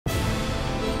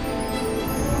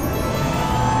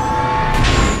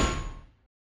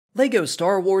LEGO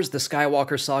Star Wars The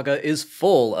Skywalker Saga is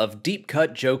full of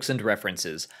deep-cut jokes and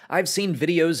references. I've seen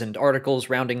videos and articles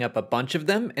rounding up a bunch of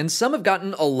them, and some have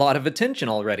gotten a lot of attention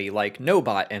already, like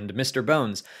Nobot and Mr.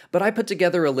 Bones, but I put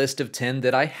together a list of 10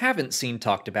 that I haven't seen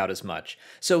talked about as much.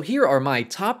 So here are my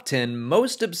top 10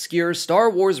 most obscure Star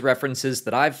Wars references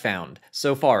that I've found,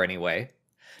 so far anyway.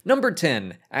 Number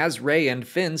 10. As Rey and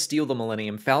Finn steal the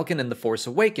Millennium Falcon in The Force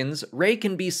Awakens, Rey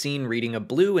can be seen reading a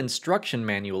blue instruction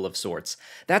manual of sorts.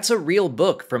 That's a real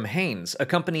book from Haynes, a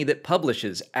company that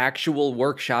publishes actual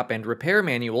workshop and repair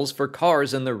manuals for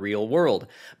cars in the real world.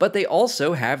 But they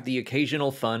also have the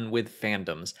occasional fun with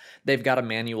fandoms. They've got a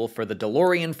manual for the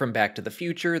DeLorean from Back to the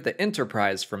Future, the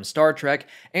Enterprise from Star Trek,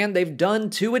 and they've done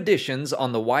 2 editions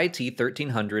on the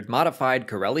YT-1300 modified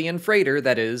Corellian freighter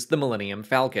that is the Millennium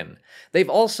Falcon. They've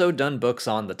also done books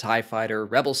on the TIE Fighter,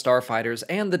 Rebel Starfighters,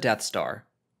 and the Death Star.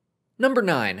 Number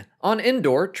 9. On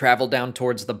Endor, travel down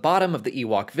towards the bottom of the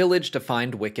Ewok village to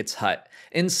find Wicket's hut.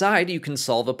 Inside, you can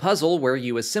solve a puzzle where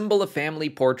you assemble a family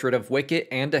portrait of Wicket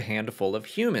and a handful of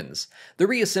humans. The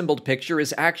reassembled picture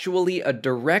is actually a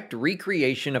direct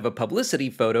recreation of a publicity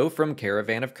photo from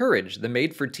Caravan of Courage, the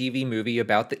made-for-TV movie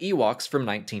about the Ewoks from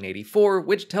 1984,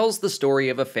 which tells the story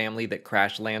of a family that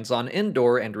crash lands on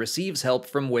Endor and receives help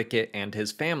from Wicket and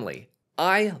his family.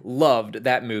 I loved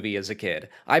that movie as a kid.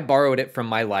 I borrowed it from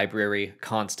my library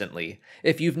constantly.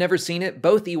 If you've never seen it,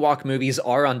 both Ewok movies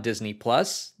are on Disney+.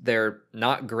 They're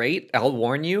not great, I'll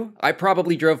warn you. I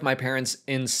probably drove my parents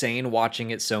insane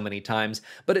watching it so many times,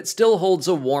 but it still holds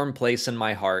a warm place in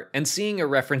my heart, and seeing a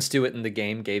reference to it in the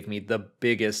game gave me the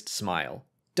biggest smile.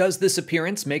 Does this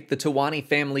appearance make the Tawani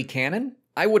family canon?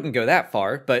 I wouldn't go that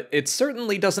far, but it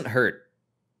certainly doesn't hurt.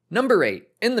 Number 8.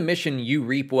 In the mission You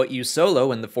Reap What You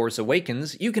Solo in The Force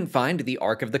Awakens, you can find the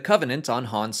Ark of the Covenant on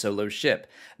Han Solo's ship.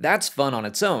 That's fun on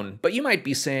its own, but you might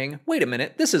be saying, wait a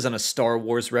minute, this isn't a Star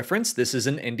Wars reference, this is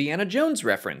an Indiana Jones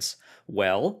reference.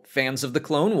 Well, fans of the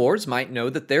Clone Wars might know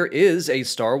that there is a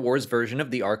Star Wars version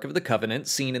of the Ark of the Covenant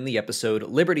seen in the episode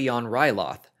Liberty on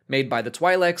Ryloth. Made by the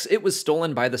Twi'leks, it was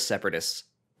stolen by the Separatists.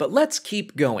 But let's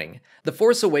keep going. The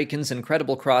Force Awakens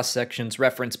Incredible Cross-Sections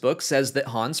reference book says that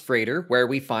Han's freighter, where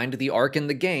we find the Ark in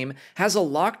the game, has a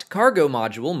locked cargo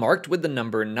module marked with the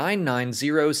number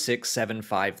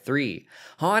 9906753.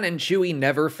 Han and Chewie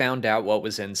never found out what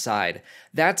was inside.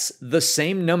 That's the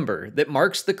same number that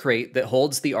marks the crate that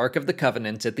holds the Ark of the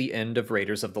Covenant at the end of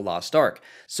Raiders of the Lost Ark.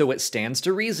 So it stands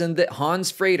to reason that Han's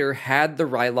freighter had the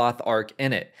Ryloth Ark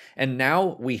in it. And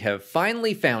now we have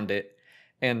finally found it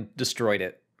and destroyed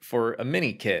it. For a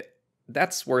mini-kit.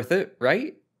 That's worth it,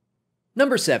 right?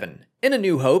 Number 7. In A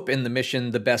New Hope, in the mission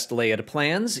The Best Laid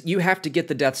Plans, you have to get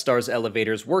the Death Star's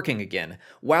elevators working again.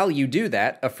 While you do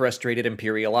that, a frustrated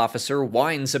Imperial officer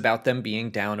whines about them being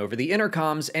down over the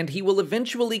intercoms, and he will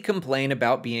eventually complain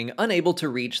about being unable to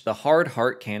reach the Hard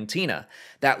Heart Cantina.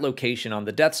 That location on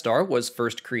the Death Star was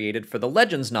first created for the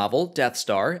Legends novel, Death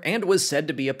Star, and was said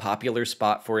to be a popular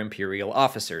spot for Imperial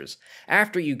officers.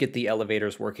 After you get the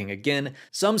elevators working again,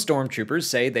 some stormtroopers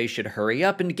say they should hurry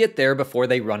up and get there before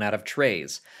they run out of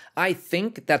trays. I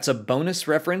think that's a bonus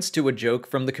reference to a joke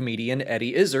from the comedian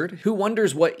Eddie Izzard, who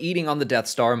wonders what eating on the Death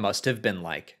Star must have been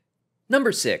like.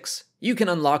 Number 6. You can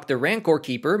unlock the Rancor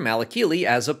Keeper, Malakili,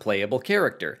 as a playable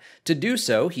character. To do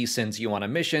so, he sends you on a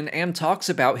mission and talks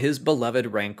about his beloved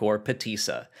Rancor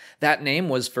Patissa. That name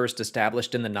was first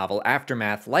established in the novel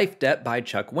Aftermath Life Debt by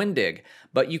Chuck Wendig,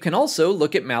 but you can also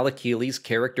look at Malakili's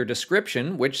character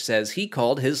description, which says he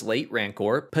called his late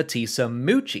Rancor Patissa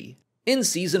Moochie. In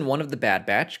Season 1 of The Bad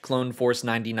Batch, Clone Force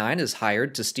 99 is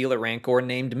hired to steal a Rancor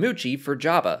named Moochie for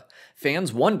Jabba.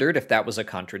 Fans wondered if that was a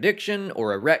contradiction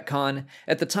or a retcon.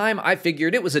 At the time, I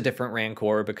figured it was a different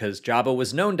Rancor because Jabba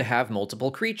was known to have multiple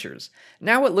creatures.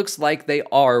 Now it looks like they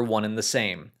are one and the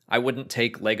same. I wouldn't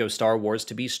take LEGO Star Wars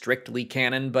to be strictly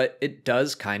canon, but it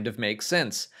does kind of make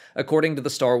sense. According to the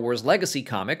Star Wars Legacy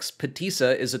comics,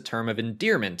 Patissa is a term of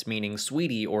endearment, meaning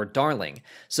sweetie or darling.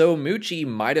 So Moochie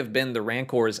might have been the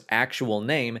Rancor's actual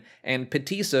name, and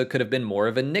Patissa could have been more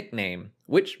of a nickname,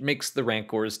 which makes the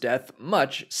Rancor's death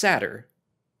much sadder.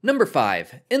 Number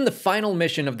 5. In the final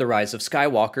mission of The Rise of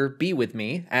Skywalker, Be With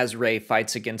Me, as Rey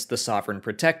fights against the Sovereign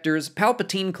Protectors,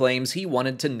 Palpatine claims he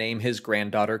wanted to name his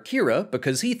granddaughter Kira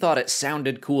because he thought it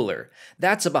sounded cooler.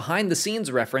 That's a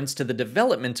behind-the-scenes reference to the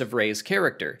development of Rey's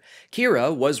character.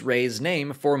 Kira was Rey's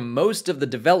name for most of the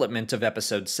development of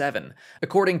Episode 7.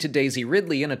 According to Daisy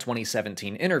Ridley in a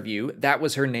 2017 interview, that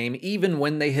was her name even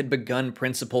when they had begun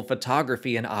principal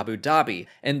photography in Abu Dhabi,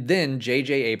 and then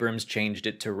J.J. Abrams changed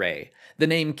it to Rey. The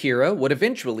name Kira would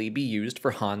eventually be used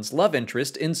for Han's love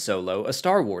interest in Solo: A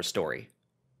Star Wars Story.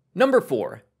 Number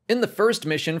 4. In the first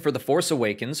mission for The Force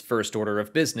Awakens First Order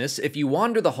of Business, if you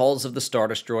wander the halls of the Star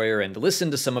Destroyer and listen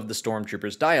to some of the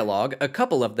Stormtroopers' dialogue, a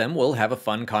couple of them will have a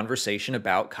fun conversation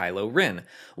about Kylo Ren.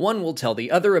 One will tell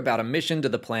the other about a mission to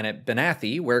the planet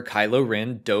Benathi, where Kylo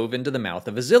Ren dove into the mouth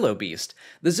of a Zillo Beast.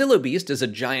 The Zillo Beast is a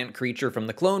giant creature from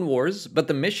the Clone Wars, but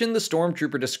the mission the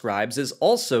Stormtrooper describes is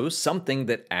also something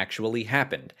that actually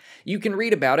happened. You can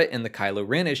read about it in the Kylo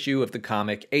Ren issue of the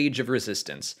comic Age of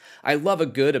Resistance. I love a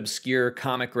good obscure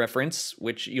comic reference,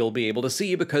 which you'll be able to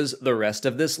see because the rest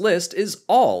of this list is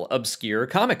all obscure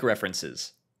comic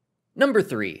references. Number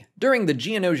 3. During the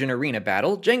Geonosian Arena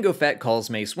battle, Jango Fett calls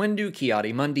Mace Windu,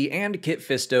 Ki-Adi-Mundi, and Kit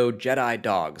Fisto Jedi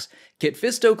dogs. Kit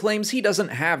Fisto claims he doesn't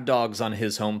have dogs on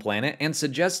his home planet and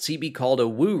suggests he be called a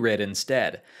Woo-Rid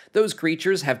instead. Those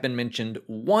creatures have been mentioned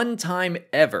one time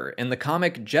ever in the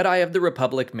comic Jedi of the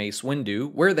Republic Mace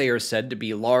Windu, where they are said to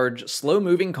be large,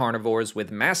 slow-moving carnivores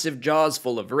with massive jaws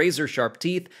full of razor-sharp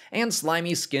teeth and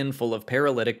slimy skin full of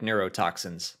paralytic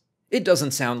neurotoxins. It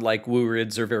doesn't sound like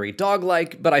Woo-Rids are very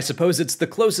dog-like, but I suppose it's the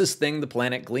closest thing the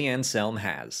planet Glian Selm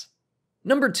has.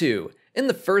 Number 2. In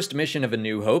the first mission of A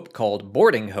New Hope, called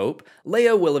Boarding Hope,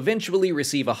 Leia will eventually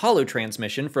receive a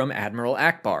holo-transmission from Admiral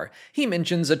Akbar. He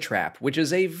mentions a trap, which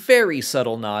is a very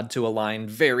subtle nod to a line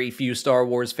very few Star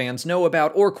Wars fans know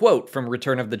about or quote from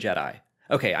Return of the Jedi.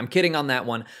 Okay, I'm kidding on that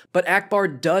one, but Akbar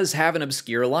does have an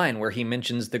obscure line where he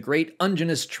mentions the Great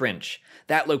Ungenus Trench.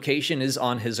 That location is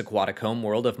on his aquatic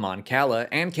homeworld of Mon Cala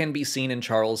and can be seen in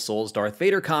Charles Soule's Darth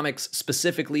Vader comics,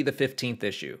 specifically the 15th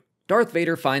issue. Darth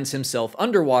Vader finds himself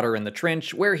underwater in the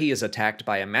trench where he is attacked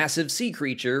by a massive sea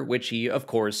creature, which he, of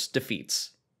course, defeats.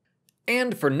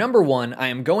 And for number 1, I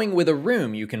am going with a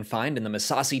room you can find in the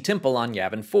Masasi Temple on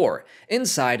Yavin 4.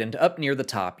 Inside and up near the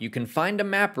top, you can find a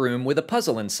map room with a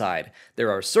puzzle inside.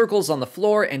 There are circles on the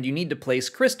floor and you need to place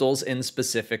crystals in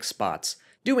specific spots.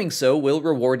 Doing so will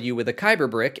reward you with a Kyber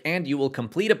brick, and you will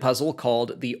complete a puzzle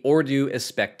called the Ordu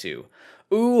Espectu.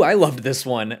 Ooh, I loved this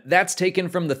one. That's taken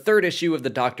from the 3rd issue of the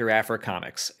Dr. Aphra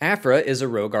comics. Aphra is a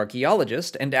rogue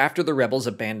archaeologist, and after the rebels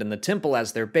abandon the temple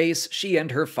as their base, she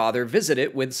and her father visit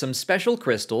it with some special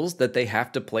crystals that they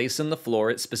have to place in the floor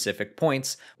at specific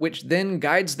points, which then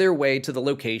guides their way to the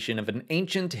location of an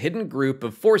ancient hidden group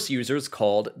of Force users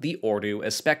called the Ordu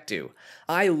Espectu.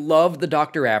 I love the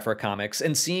Dr. Aphra comics,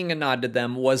 and seeing a nod to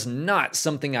them was not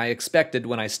something I expected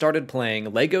when I started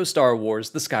playing LEGO Star Wars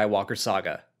The Skywalker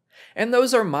Saga. And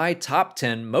those are my top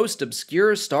 10 most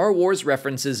obscure Star Wars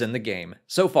references in the game.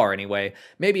 So far anyway.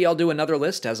 Maybe I'll do another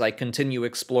list as I continue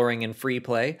exploring in free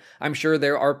play. I'm sure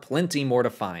there are plenty more to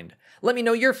find. Let me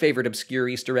know your favorite obscure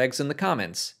Easter eggs in the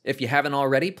comments. If you haven't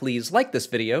already, please like this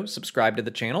video, subscribe to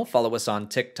the channel, follow us on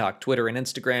TikTok, Twitter, and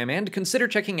Instagram, and consider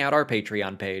checking out our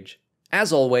Patreon page.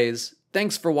 As always,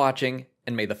 thanks for watching,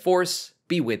 and may the Force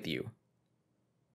be with you.